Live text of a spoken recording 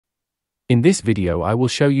In this video I will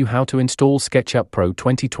show you how to install Sketchup Pro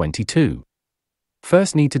 2022.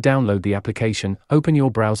 First need to download the application, open your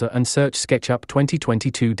browser and search Sketchup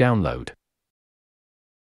 2022 download.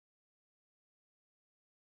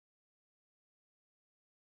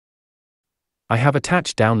 I have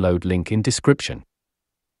attached download link in description.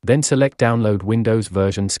 Then select download Windows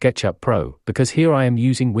version Sketchup Pro, because here I am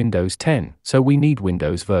using Windows 10, so we need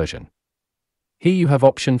Windows version. Here you have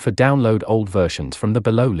option for download old versions from the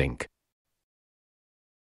below link.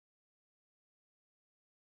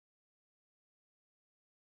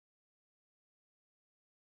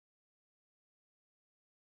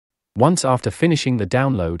 Once after finishing the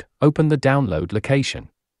download, open the download location.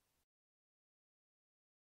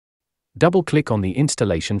 Double-click on the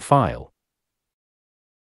installation file.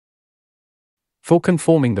 For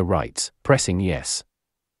conforming the rights, pressing Yes.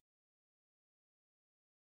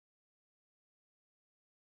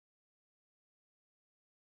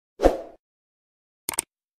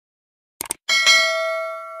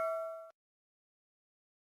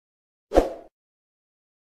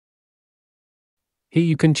 Here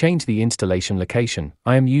you can change the installation location.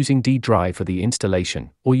 I am using D drive for the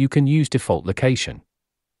installation, or you can use default location.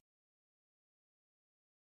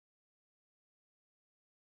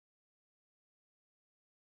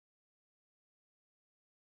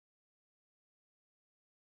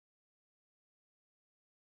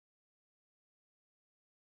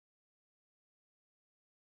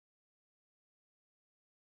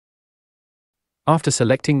 After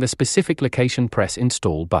selecting the specific location, press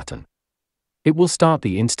Install button. It will start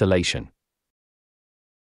the installation.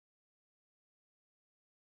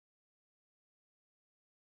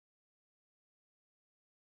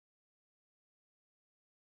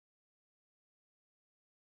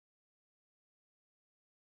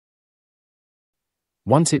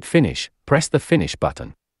 Once it finish, press the Finish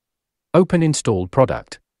button. Open installed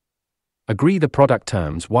product. Agree the product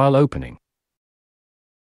terms while opening.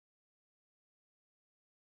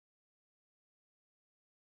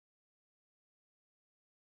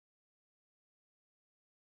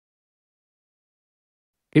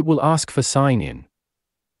 It will ask for sign in.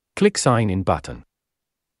 Click Sign in button.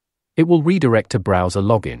 It will redirect to browser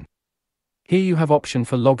login. Here you have option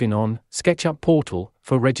for login on Sketchup portal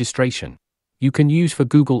for registration. You can use for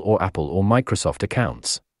Google or Apple or Microsoft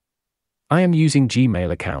accounts. I am using Gmail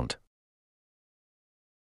account.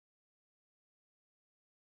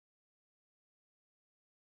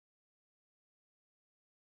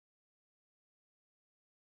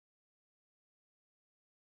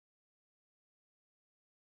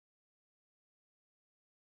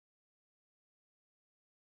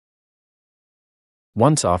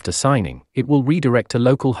 Once after signing, it will redirect to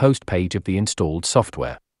local host page of the installed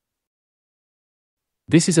software.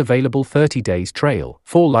 This is available 30 days trial.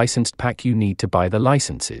 For licensed pack you need to buy the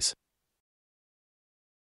licenses.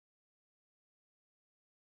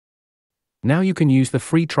 Now you can use the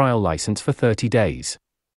free trial license for 30 days.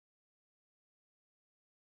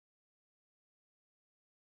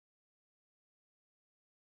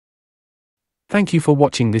 Thank you for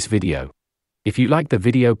watching this video. If you like the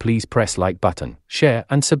video, please press like button, share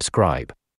and subscribe.